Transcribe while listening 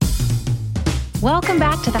Welcome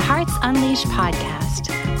back to the Hearts Unleashed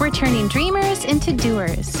podcast. We're turning dreamers into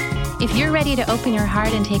doers. If you're ready to open your heart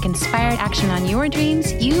and take inspired action on your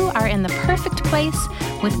dreams, you are in the perfect place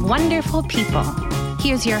with wonderful people.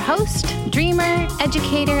 Here's your host, dreamer,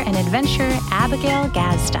 educator, and adventurer, Abigail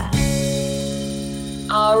Gazda.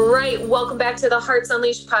 All right, welcome back to the Hearts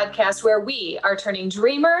Unleashed podcast, where we are turning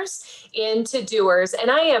dreamers into doers.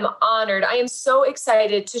 And I am honored. I am so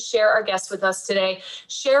excited to share our guest with us today,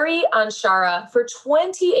 Sherry Anshara. For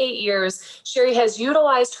 28 years, Sherry has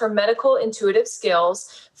utilized her medical intuitive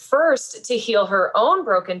skills first to heal her own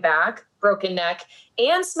broken back, broken neck,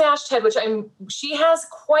 and smashed head, she has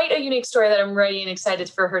quite a unique story that I'm ready and excited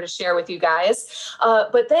for her to share with you guys.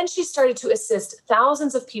 But then she started to assist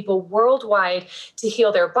thousands of people worldwide to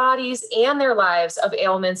heal their bodies and their lives of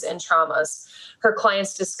ailments and traumas. Her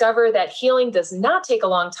clients discover that healing does not take a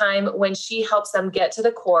long time when she helps them get to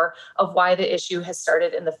the core of why the issue has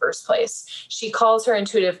started in the first place. She calls her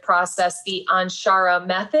intuitive process the Anshara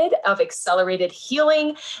method of accelerated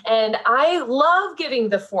healing. And I love giving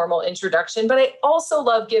the formal introduction, but I also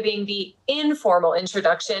love giving the informal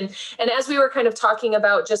introduction. And as we were kind of talking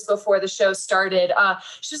about just before the show started,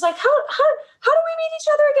 she was like, how do we meet each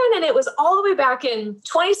other again? And it was all the way back in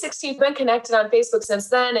 2016. We've been connected on Facebook since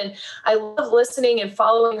then. And I love listening and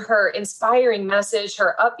following her inspiring message,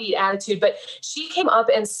 her upbeat attitude. But she came up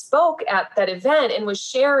and spoke at that event and was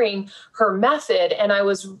sharing her method. And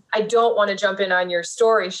I don't want to jump in on your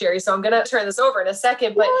story, Sherry, so I'm going to turn this over in a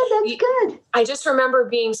second. But that's good. I just remember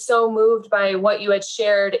being so moved by what you had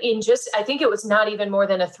shared in I think it was not even more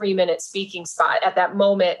than a 3-minute speaking spot at that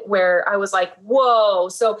moment where I was like, whoa.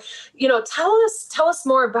 So, tell us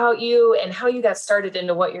more about you and how you got started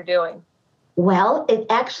into what you're doing. Well, it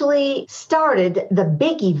actually started the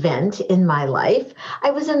big event in my life.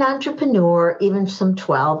 I was an entrepreneur, even from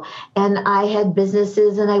 12, and I had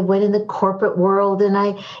businesses and I went in the corporate world and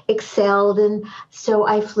I excelled. And so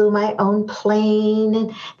I flew my own plane,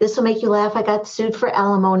 and this will make you laugh. I got sued for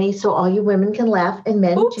alimony, so all you women can laugh, and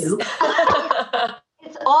men too.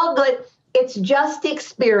 It's all good. It's just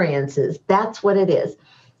experiences. That's what it is.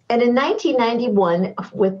 And in 1991,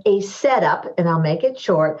 with a setup, and I'll make it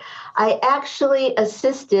short, I actually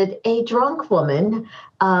assisted a drunk woman.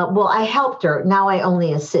 I helped her. Now I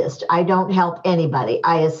only assist. I don't help anybody.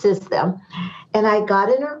 I assist them. And I got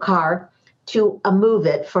in her car to move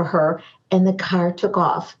it for her, and the car took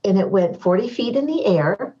off. And it went 40 feet in the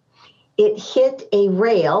air. It hit a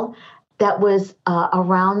rail that was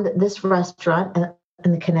around this restaurant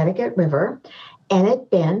in the Connecticut River. And it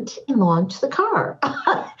bent and launched the car.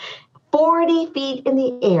 40 feet in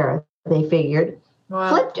the air, they figured. Wow.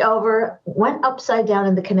 Flipped over, went upside down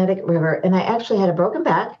in the Connecticut River, and I actually had a broken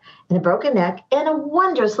back and a broken neck and a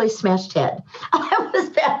wondrously smashed head. It was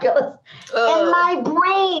fabulous. And my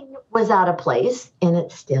brain was out of place, and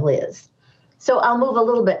it still is. So I'll move a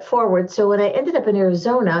little bit forward. So when I ended up in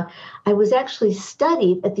Arizona, I was actually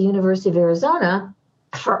studied at the University of Arizona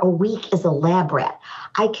for a week as a lab rat.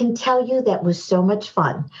 I can tell you that was so much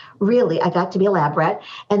fun. Really, I got to be a lab rat.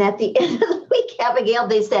 And at the end of the week, Abigail,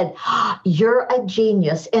 they said, "You're a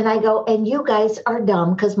genius." And I go, "And you guys are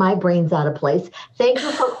dumb because my brain's out of place. Thank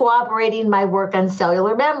you for cooperating my work on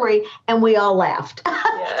cellular memory." And we all laughed.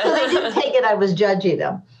 Yeah. So they didn't take it. I was judging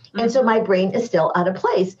them. Mm-hmm. And so my brain is still out of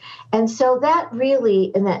place. And so that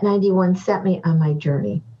really, in that 91, set me on my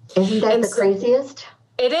journey. Isn't that the craziest?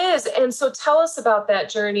 It is. And so tell us about that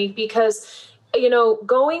journey, because,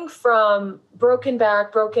 going from broken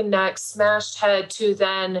back, broken neck, smashed head to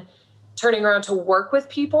then turning around to work with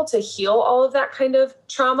people to heal all of that kind of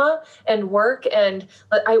trauma and work. And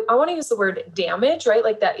I want to use the word damage, right?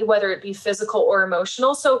 Like that, whether it be physical or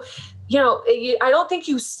emotional. So, I don't think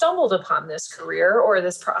you stumbled upon this career or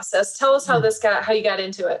this process. Tell us how you got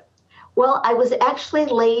into it. Well, I was actually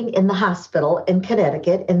laying in the hospital in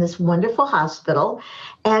Connecticut, in this wonderful hospital,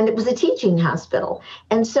 and it was a teaching hospital.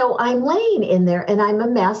 And so I'm laying in there and I'm a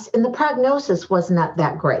mess, and the prognosis was not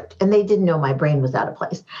that great. And they didn't know my brain was out of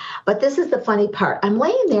place. But this is the funny part. I'm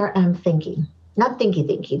laying there and I'm thinking, not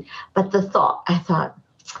thinking, but the thought. I thought,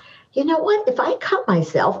 you know what? If I cut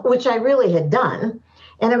myself, which I really had done,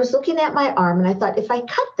 and I was looking at my arm and I thought, if I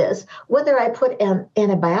cut this, whether I put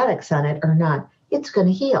antibiotics on it or not, it's going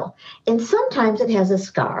to heal. And sometimes it has a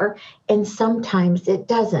scar and sometimes it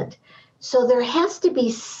doesn't. So there has to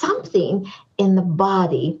be something in the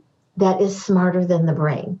body that is smarter than the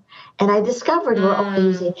brain. And I discovered we're only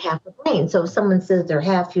using half the brain. So if someone says they're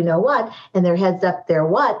half, you know what, and their head's up their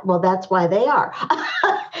what, well, that's why they are.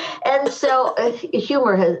 And so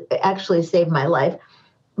humor has actually saved my life.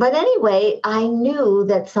 But anyway, I knew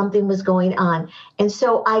that something was going on. And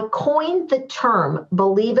so I coined the term,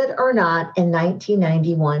 believe it or not, in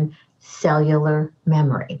 1991, cellular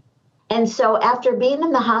memory. And so after being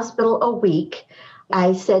in the hospital a week,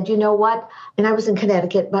 I said, you know what? And I was in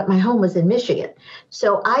Connecticut, but my home was in Michigan.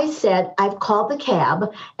 So I said, I've called the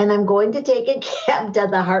cab and I'm going to take a cab to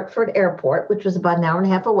the Hartford airport, which was about an hour and a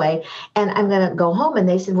half away. And I'm going to go home. And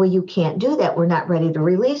they said, well, you can't do that. We're not ready to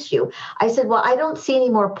release you. I said, well, I don't see any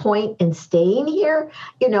more point in staying here,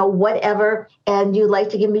 whatever. And you'd like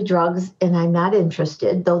to give me drugs and I'm not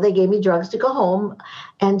interested, though they gave me drugs to go home.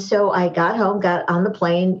 And so I got home, got on the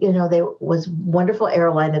plane, there was wonderful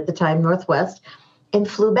airline at the time, Northwest, and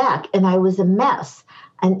flew back. And I was a mess,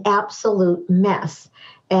 an absolute mess.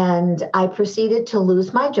 And I proceeded to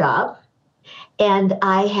lose my job. And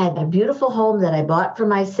I had a beautiful home that I bought for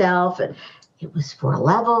myself. And it was 4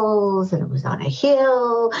 levels, and it was on a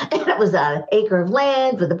hill, and it was on an acre of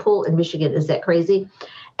land with a pool in Michigan. Is that crazy?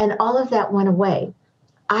 And all of that went away.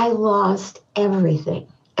 I lost everything.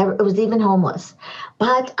 It was even homeless.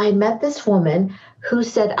 But I met this woman who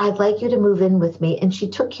said, I'd like you to move in with me. And she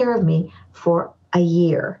took care of me for a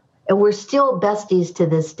year. And we're still besties to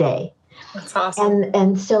this day. That's awesome.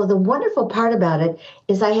 And so the wonderful part about it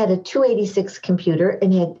is I had a 286 computer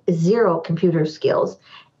and had 0 computer skills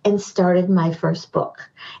and started my first book.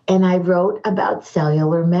 And I wrote about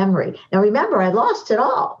cellular memory. Now, remember, I lost it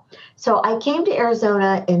all. So I came to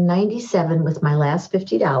Arizona in 97 with my last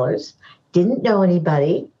 $50, didn't know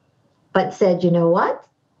anybody, but said, you know what?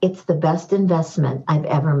 It's the best investment I've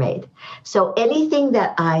ever made. So anything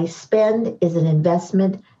that I spend is an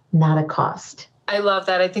investment, not a cost. I love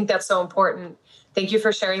that. I think that's so important. Thank you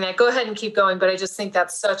for sharing that. Go ahead and keep going, but I just think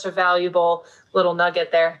that's such a valuable little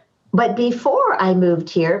nugget there. But before I moved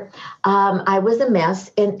here, I was a mess.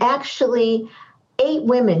 And actually, 8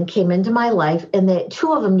 women came into my life, and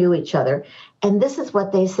 2 of them knew each other. And this is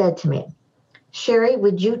what they said to me. Sherry,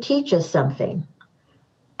 would you teach us something?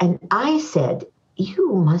 And I said,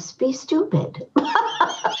 you must be stupid.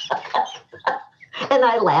 And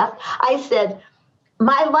I laughed. I said,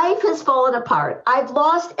 my life has fallen apart. I've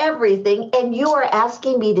lost everything, and you are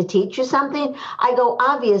asking me to teach you something? I go,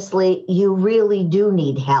 obviously, you really do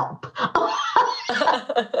need help.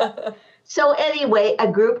 So anyway,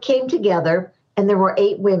 a group came together, and there were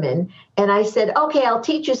 8 women. And I said, okay, I'll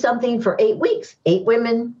teach you something for 8 weeks. 8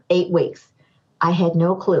 women, 8 weeks. I had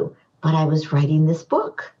no clue, but I was writing this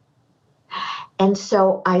book. And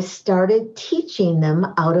so I started teaching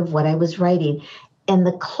them out of what I was writing. And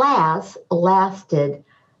the class lasted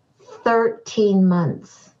 13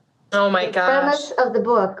 months. Oh, my gosh. The premise of the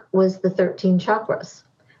book was the 13 chakras.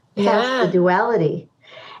 That's the duality.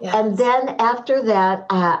 Yes. And then after that,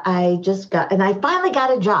 I finally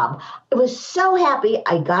got a job. I was so happy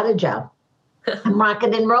I got a job. I'm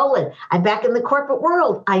rocking and rolling. I'm back in the corporate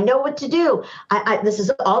world. I know what to do. This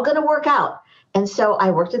is all going to work out. And so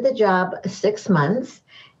I worked at the job 6 months,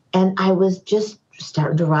 and I was just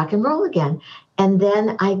starting to rock and roll again. And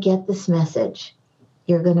then I get this message,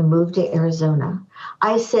 you're going to move to Arizona.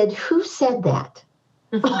 I said, who said that?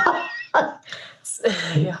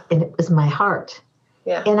 Yeah. And it was my heart.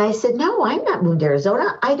 Yeah. And I said, no, I'm not moving to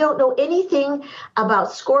Arizona. I don't know anything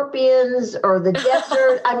about scorpions or the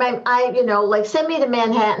desert. Send me to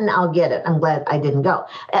Manhattan. I'll get it. I'm glad I didn't go.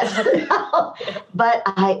 But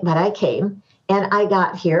I came. And I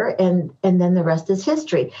got here, and then the rest is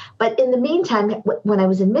history. But in the meantime, when I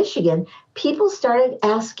was in Michigan, people started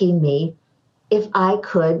asking me if I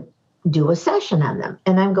could do a session on them.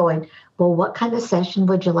 And I'm going, well, what kind of session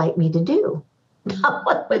would you like me to do?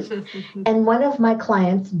 And one of my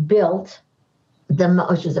clients built, she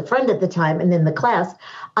was a friend at the time, and in the class,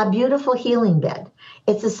 a beautiful healing bed.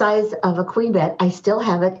 It's the size of a queen bed. I still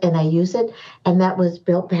have it, and I use it. And that was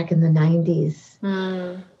built back in the 90s.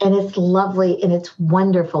 And it's lovely, and it's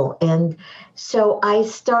wonderful. And so I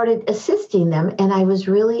started assisting them, and I was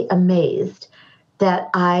really amazed that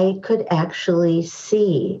I could actually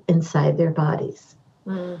see inside their bodies.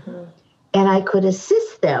 Mm-hmm. And I could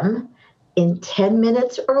assist them in 10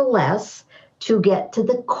 minutes or less to get to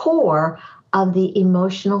the core of the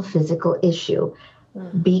emotional, physical issue.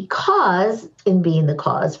 Because in being the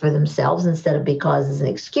cause for themselves instead of because as an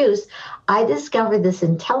excuse, I discovered this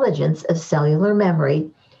intelligence of cellular memory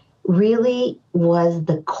really was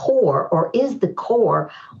the core, or is the core,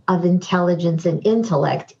 of intelligence and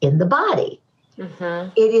intellect in the body.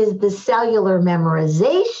 Mm-hmm. It is the cellular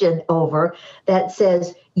memorization over that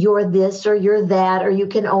says you're this or you're that, or you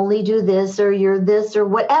can only do this or you're this or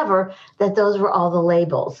whatever, that those were all the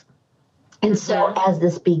labels. And so as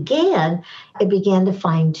this began, I began to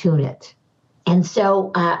fine tune it. And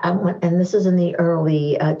so I went, and this is in the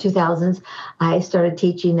early 2000s, I started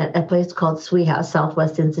teaching at a place called Sweet House,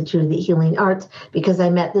 Southwest Institute of the Healing Arts, because I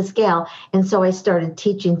met this gal. And so I started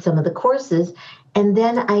teaching some of the courses. And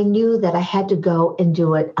then I knew that I had to go and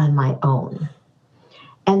do it on my own.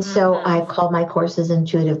 And so I called my courses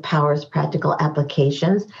Intuitive Powers Practical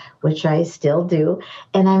Applications, which I still do.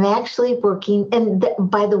 And I'm actually working, and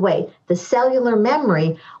by the way, the cellular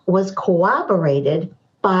memory was corroborated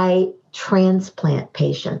by transplant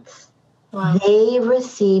patients. Wow. They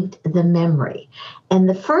received the memory. And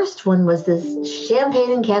the first one was this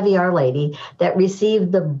champagne and caviar lady that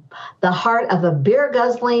received the heart of a beer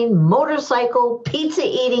guzzling, motorcycle, pizza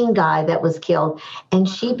eating guy that was killed. And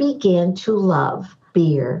she began to love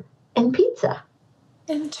beer and pizza.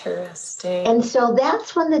 Interesting. And so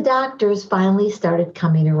that's when the doctors finally started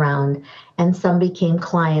coming around, and some became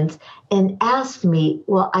clients and asked me,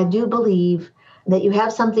 well, I do believe that you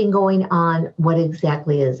have something going on. What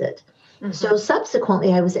exactly is it? Mm-hmm. So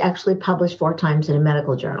subsequently, I was actually published 4 times in a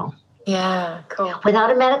medical journal. Yeah, cool. Without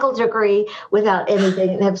a medical degree, without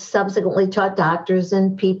anything, and have subsequently taught doctors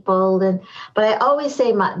and people. But I always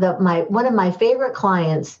say one of my favorite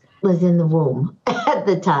clients was in the womb at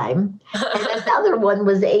the time, and another one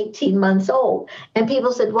was 18 months old. And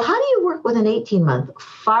people said, well, how do you work with an 18-month?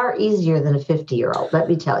 Far easier than a 50-year-old, let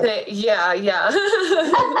me tell you. Yeah.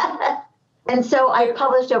 And so I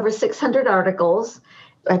published over 600 articles.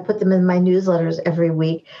 I put them in my newsletters every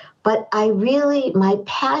week. But my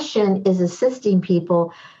passion is assisting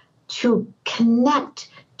people to connect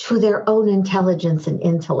to their own intelligence and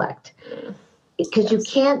intellect. Because you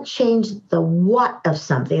can't change the what of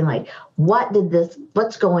something, like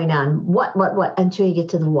what's going on, what, until you get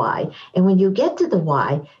to the why. And when you get to the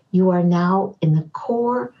why, you are now in the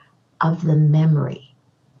core of the memory.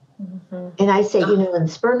 Mm-hmm. And I say, when the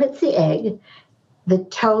sperm hits the egg, the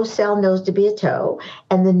toe cell knows to be a toe,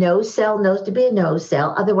 and the nose cell knows to be a nose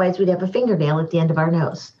cell. Otherwise, we'd have a fingernail at the end of our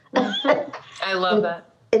nose. I love that.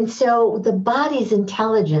 And so the body's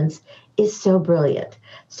intelligence is so brilliant.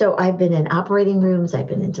 So I've been in operating rooms, I've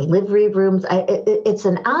been in delivery rooms. It's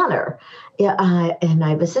an honor. And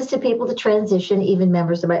I've assisted people to transition, even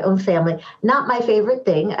members of my own family. Not my favorite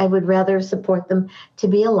thing. I would rather support them to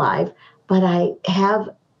be alive. But I have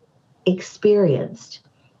experienced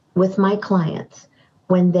with my clients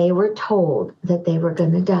when they were told that they were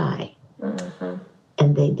going to die,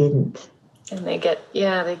 and they didn't. And they get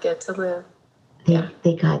to live.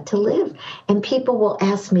 They got to live. And people will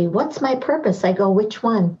ask me, what's my purpose? I go, which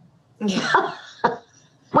one? Yeah.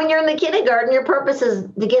 When you're in the kindergarten, your purpose is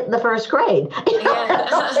to get in the first grade.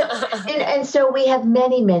 And so we have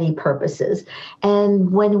many, many purposes.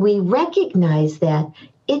 And when we recognize that,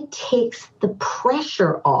 it takes the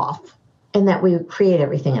pressure off, and that we create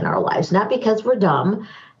everything in our lives, not because we're dumb,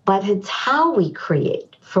 but it's how we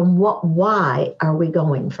create. From why are we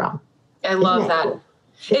going from? I love that. Cool?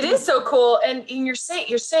 It is so cool. And you're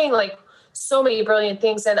saying like so many brilliant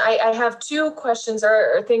things. And I have 2 questions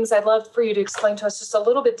or things I'd love for you to explain to us just a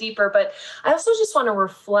little bit deeper. But I also just want to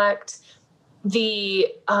reflect the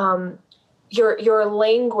your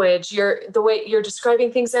language, the way you're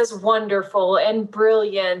describing things as wonderful and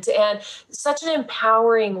brilliant and such an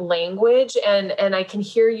empowering language. And I can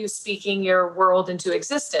hear you speaking your world into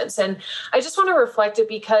existence. And I just want to reflect it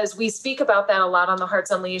because we speak about that a lot on the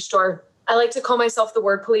Hearts Unleashed, or I like to call myself the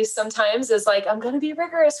word police sometimes, is like, I'm going to be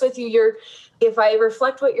rigorous with you. If I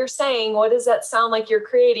reflect what you're saying, what does that sound like you're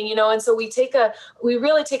creating? And so we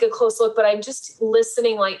really take a close look, but I'm just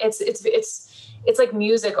listening. Like it's like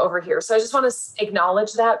music over here. So I just want to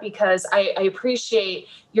acknowledge that because I appreciate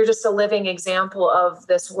you're just a living example of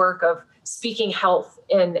this work of speaking health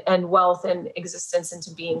and wealth and existence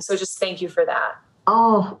into being. So just thank you for that.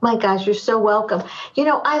 Oh my gosh, you're so welcome.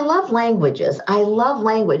 I love languages. I love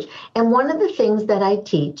language. And one of the things that I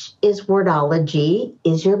teach is wordology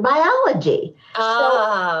is your biology.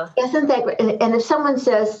 So, isn't that great? And if someone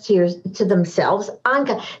says to themselves,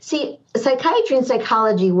 see, psychiatry and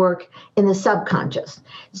psychology work in the subconscious.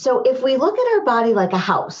 So if we look at our body like a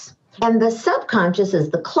house, and the subconscious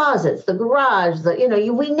is the closets, the garage,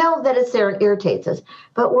 we know that it's there and irritates us.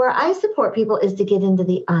 But where I support people is to get into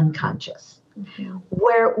the unconscious. Mm-hmm.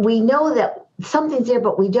 Where we know that something's there,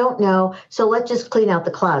 but we don't know. So let's just clean out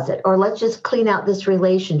the closet, or let's just clean out this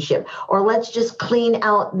relationship, or let's just clean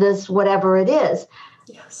out this whatever it is.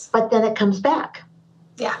 Yes. But then it comes back.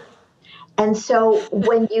 Yeah. And so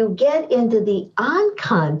when you get into the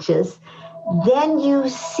unconscious, then you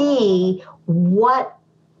see what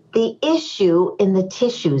the issue in the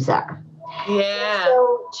tissues are. Yeah.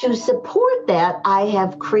 So to support that, I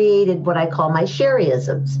have created what I call my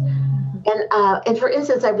Sherryisms. And for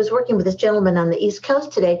instance, I was working with this gentleman on the East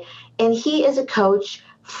Coast today, and he is a coach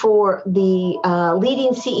for the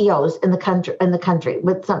leading CEOs in the country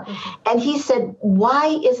with some, and he said,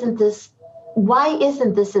 why isn't this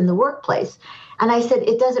in the workplace? And I said,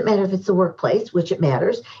 it doesn't matter if it's the workplace, which it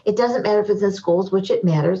matters. It doesn't matter if it's in schools, which it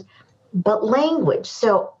matters, but language.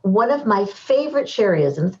 So one of my favorite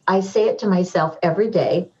Sherryisms, I say it to myself every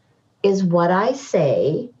day, is what I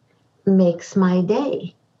say makes my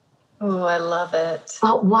day. Oh, I love it.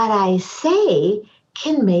 But what I say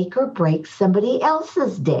can make or break somebody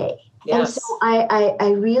else's day. Yes. And so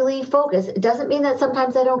I really focus. It doesn't mean that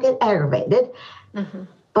sometimes I don't get aggravated,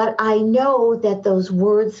 but I know that those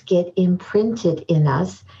words get imprinted in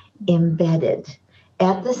us, embedded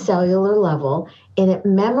at the cellular level, and it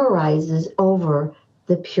memorizes over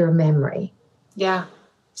the pure memory. Yeah.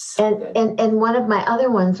 So and one of my other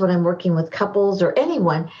ones when I'm working with couples or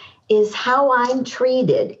anyone is how I'm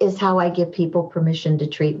treated is how I give people permission to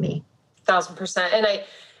treat me. 1,000%. And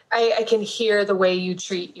I can hear the way you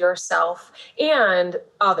treat yourself and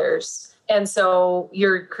others. And so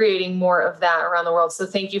you're creating more of that around the world. So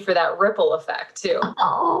thank you for that ripple effect too.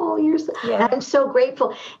 Oh, I'm so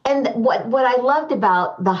grateful. And what I loved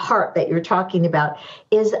about the heart that you're talking about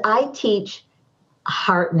is I teach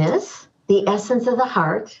heartness, the essence of the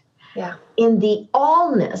heart, in the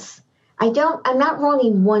allness. I'm not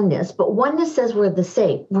wronging oneness, but oneness says we're the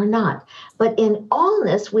same. We're not. But in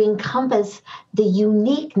allness, we encompass the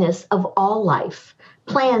uniqueness of all life,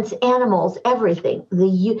 plants, animals, everything.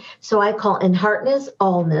 So I call in heartness,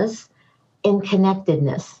 allness, and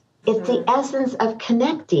connectedness. It's the essence of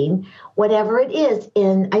connecting whatever it is.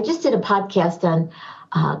 I just did a podcast on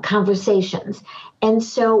conversations. And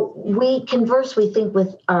so we converse, we think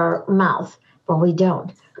with our mouth, but we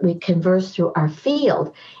don't. We converse through our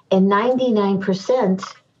field, and 99%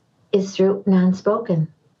 is through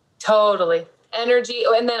non-spoken. Totally. Energy,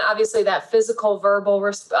 and then obviously that physical,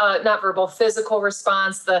 physical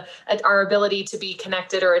response, our ability to be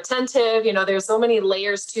connected or attentive. There's so many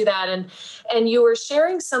layers to that. And you were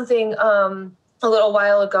sharing something a little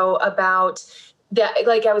while ago about that,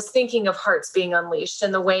 like I was thinking of hearts being unleashed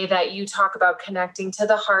and the way that you talk about connecting to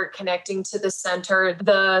the heart, connecting to the center,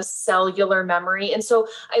 the cellular memory. And so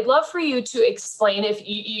I'd love for you to explain, if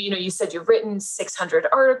you said you've written 600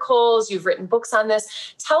 articles, you've written books on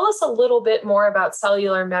this. Tell us a little bit more about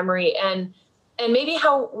cellular memory and maybe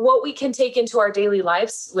what we can take into our daily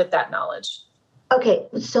lives with that knowledge. Okay.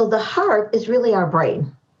 So the heart is really our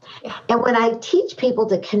brain. Yeah. And when I teach people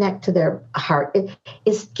to connect to their heart, it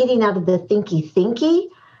is getting out of the thinky.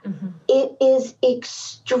 It is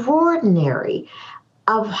extraordinary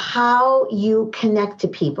of how you connect to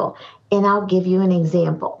people. And I'll give you an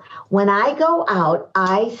example. When I go out,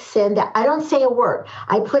 I don't say a word.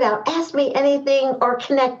 I put out, ask me anything or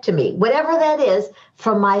connect to me, whatever that is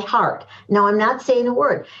from my heart. Now, I'm not saying a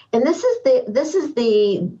word. And this is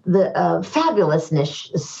the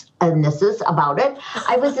fabulousness about it.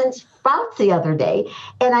 I was in Sprouts the other day,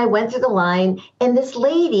 and I went through the line, and this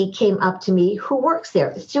lady came up to me who works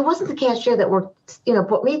there. She wasn't the cashier that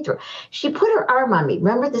put me through. She put her arm on me.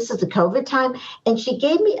 Remember, this is the COVID time, and she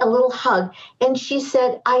gave me a little hug, and she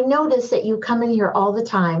said, I notice that you come in here all the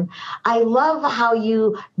time. I love how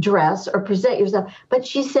you dress or present yourself. But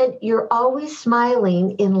she said, you're always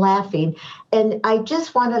smiling and laughing, and I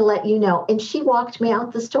just want to let you know. And she walked me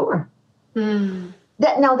out the store.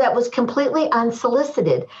 That was completely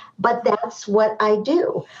unsolicited, but that's what I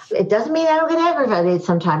do. It doesn't mean I don't get aggravated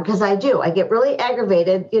sometimes, because I do. I get really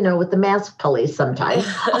aggravated, with the mask police sometimes.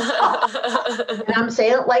 And I'm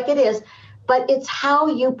saying it like it is, but it's how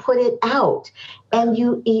you put it out, and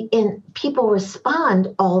people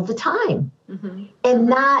respond all the time.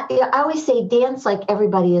 And I always say, dance like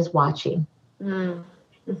everybody is watching. And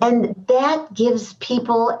that gives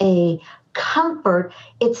people a comfort.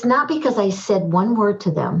 It's not because I said one word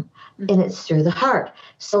to them, and it's through the heart.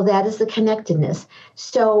 So that is the connectedness.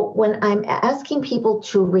 So when I'm asking people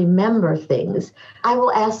to remember things, I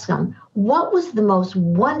will ask them, what was the most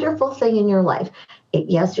wonderful thing in your life?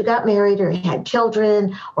 Yes, you got married or had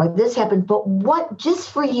children or this happened, but what,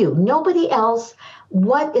 just for you, nobody else,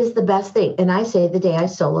 what is the best thing? And I say the day I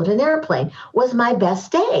soloed an airplane was my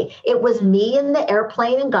best day. It was me and the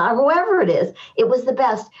airplane and God, whoever it is, it was the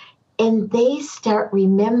best. And they start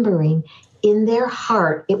remembering in their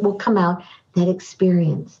heart, it will come out, that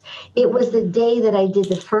experience. It was the day that I did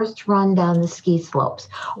the first run down the ski slopes.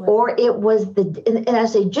 Right. Or it was and I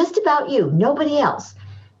say, just about you, nobody else.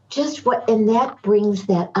 And that brings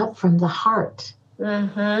that up from the heart. And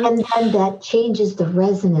then that changes the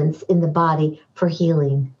resonance in the body for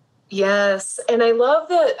healing. Yes. And I love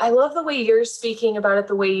the way you're speaking about it,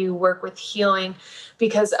 the way you work with healing,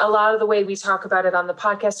 because a lot of the way we talk about it on the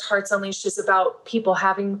podcast, Hearts Unleashed, is about people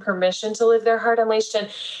having permission to live their heart unleashed.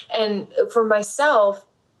 And for myself,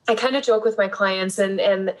 I kind of joke with my clients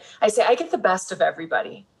and I say, I get the best of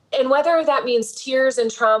everybody. And whether that means tears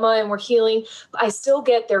and trauma and we're healing, I still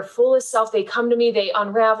get their fullest self. They come to me, they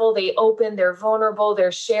unravel, they open, they're vulnerable,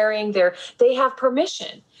 they're sharing, they have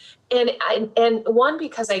permission. And one,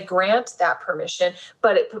 because I grant that permission,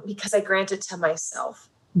 but because I grant it to myself.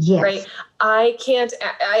 Yes. Right. I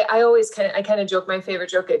always kind of joke, my favorite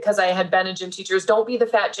joke, because I had been a gym teacher, is don't be the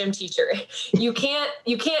fat gym teacher. You can't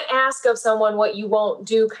ask of someone what you won't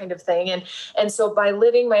do, kind of thing. And so by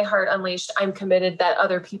living my heart unleashed, I'm committed that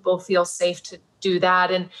other people feel safe to do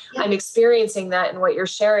that. And I'm experiencing that in what you're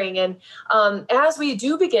sharing. And as we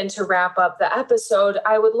do begin to wrap up the episode,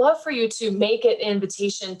 I would love for you to make an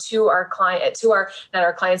invitation to our client, not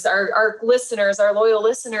our clients, our listeners, our loyal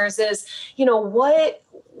listeners, is,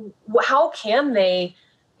 how can they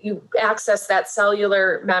access that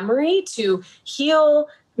cellular memory to heal,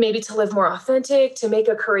 maybe to live more authentic, to make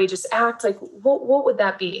a courageous act? Like, what would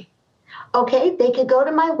that be? Okay, they could go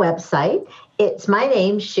to my website. It's my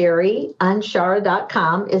name,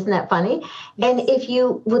 SherryOnShara.com. Isn't that funny? Yes. And if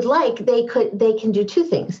you would like, they can do two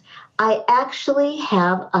things. I actually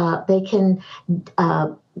have, they can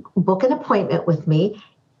book an appointment with me.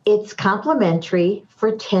 It's complimentary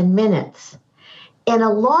for 10 minutes. And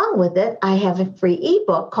along with it, I have a free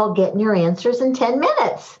ebook called Getting Your Answers in 10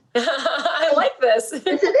 Minutes. I like this. Isn't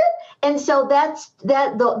it? And so that's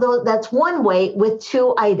one way with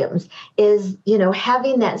two items is,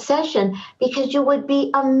 having that session, because you would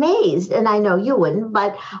be amazed. And I know you wouldn't,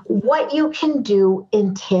 but what you can do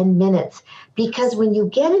in 10 minutes, because when you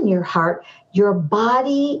get in your heart, your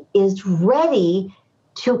body is ready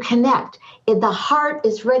to connect. The heart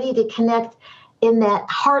is ready to connect in that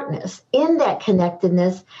heartness, in that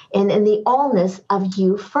connectedness, and in the allness of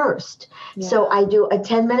you first. Yeah. So I do a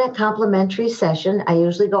 10-minute complimentary session. I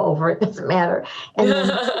usually go over, it doesn't matter.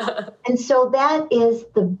 And so that is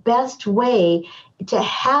the best way to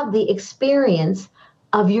have the experience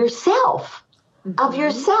of yourself,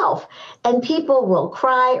 And people will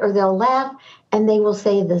cry or they'll laugh and they will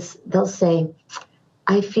say this, they'll say,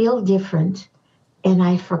 I feel different and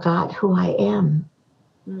I forgot who I am.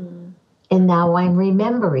 Mm. And now I'm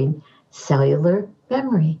remembering cellular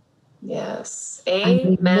memory. Yes.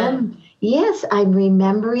 Amen. I'm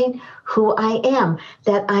remembering who I am,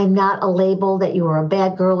 that I'm not a label that you were a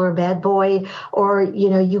bad girl or a bad boy, or,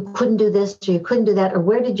 you couldn't do this or you couldn't do that, or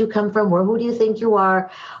where did you come from, or who do you think you are?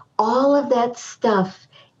 All of that stuff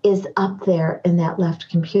is up there in that left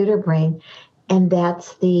computer brain. And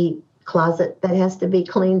that's the closet that has to be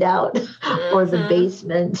cleaned out or the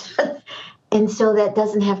basement. And so that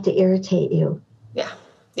doesn't have to irritate you.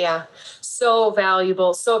 Yeah. So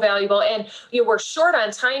valuable. And we're short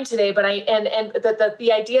on time today, but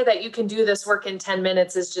the idea that you can do this work in 10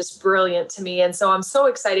 minutes is just brilliant to me. And so I'm so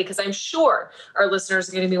excited because I'm sure our listeners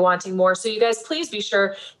are going to be wanting more. So you guys, please be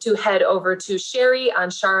sure to head over to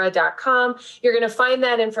SherryOnShara.com. You're going to find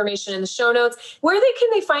that information in the show notes. Where can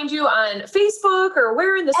they find you on Facebook, or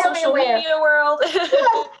where in the social media world?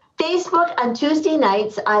 Facebook on Tuesday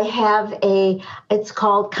nights, I have it's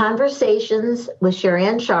called Conversations with Sherry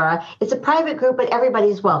and Shara. It's a private group, but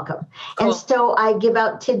everybody's welcome. Cool. And so I give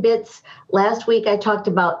out tidbits. Last week, I talked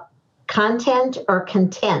about content or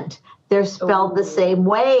content. They're spelled the same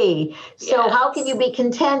way. So how can you be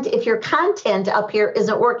content if your content up here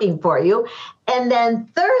isn't working for you? And then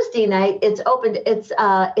Thursday night, it's open. It's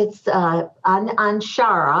on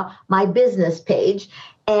Shara, my business page.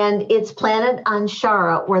 And it's Planet on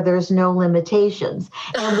Shara, where there's no limitations.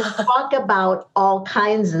 And we talk about all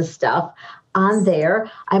kinds of stuff on there.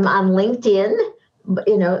 I'm on LinkedIn,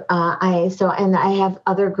 I have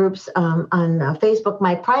other groups on Facebook.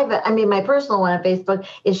 My personal one on Facebook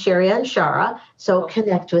is Sherry on Shara. So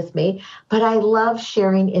connect with me. But I love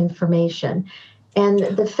sharing information. And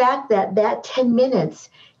the fact that 10 minutes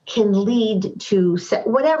can lead to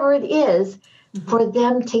whatever it is for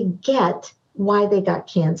them to get why they got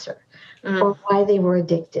cancer, or why they were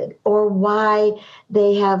addicted, or why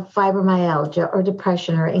they have fibromyalgia or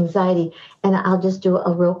depression or anxiety. And I'll just do it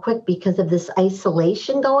real quick because of this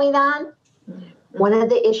isolation going on. One of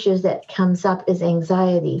the issues that comes up is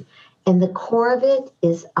anxiety. And the core of it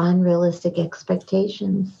is unrealistic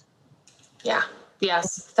expectations. Yeah.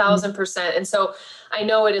 Yes, 1,000%. And so I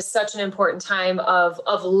know it is such an important time of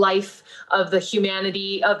life, of the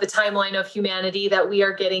humanity, of the timeline of humanity, that we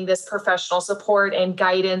are getting this professional support and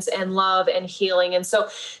guidance and love and healing. And so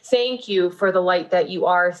thank you for the light that you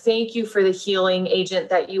are. Thank you for the healing agent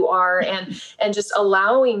that you are, and just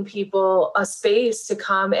allowing people a space to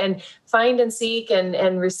come and find and seek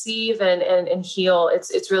and receive and heal.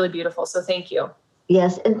 It's really beautiful. So thank you.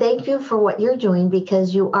 Yes. And thank you for what you're doing,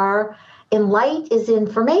 because and light is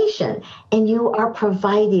information, and you are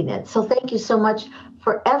providing it. So thank you so much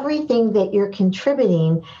for everything that you're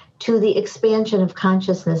contributing to the expansion of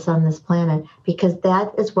consciousness on this planet, because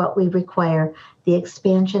that is what we require, the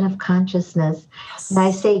expansion of consciousness. Yes. And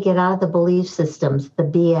I say, get out of the belief systems, the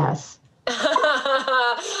BS.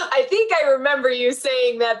 I think I remember you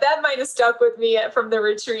saying that. That might have stuck with me from the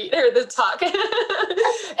retreat or the talk.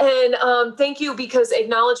 And thank you, because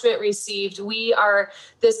acknowledgement received.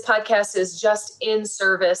 This podcast is just in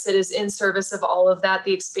service. It is in service of all of that,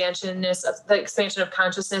 the expansion of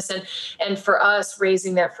consciousness, and for us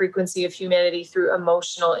raising that frequency of humanity through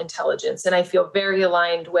emotional intelligence. And I feel very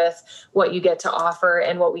aligned with what you get to offer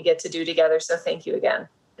and what we get to do together. So thank you again.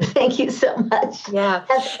 Thank you so much. Yeah.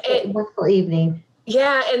 Have a wonderful evening.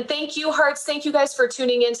 Yeah. And thank you, Hearts. Thank you guys for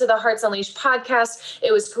tuning into the Hearts Unleashed podcast.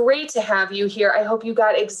 It was great to have you here. I hope you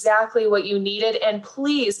got exactly what you needed. And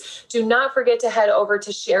please do not forget to head over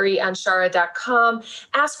to SherryAnshara.com.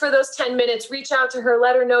 Ask for those 10 minutes. Reach out to her.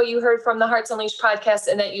 Let her know you heard from the Hearts Unleashed podcast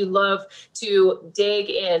and that you love to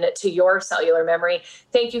dig in to your cellular memory.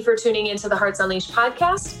 Thank you for tuning into the Hearts Unleashed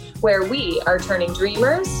podcast, where we are turning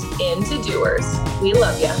dreamers into doers. We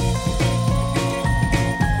love you.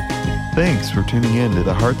 Thanks for tuning in to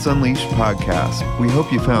the Hearts Unleashed podcast. We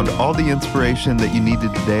hope you found all the inspiration that you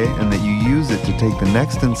needed today and that you use it to take the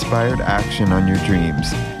next inspired action on your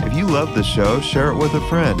dreams. If you love the show, share it with a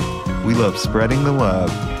friend. We love spreading the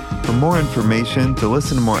love. For more information, to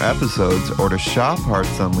listen to more episodes, or to shop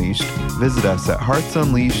Hearts Unleashed, visit us at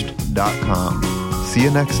heartsunleashed.com. See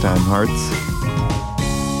you next time, Hearts.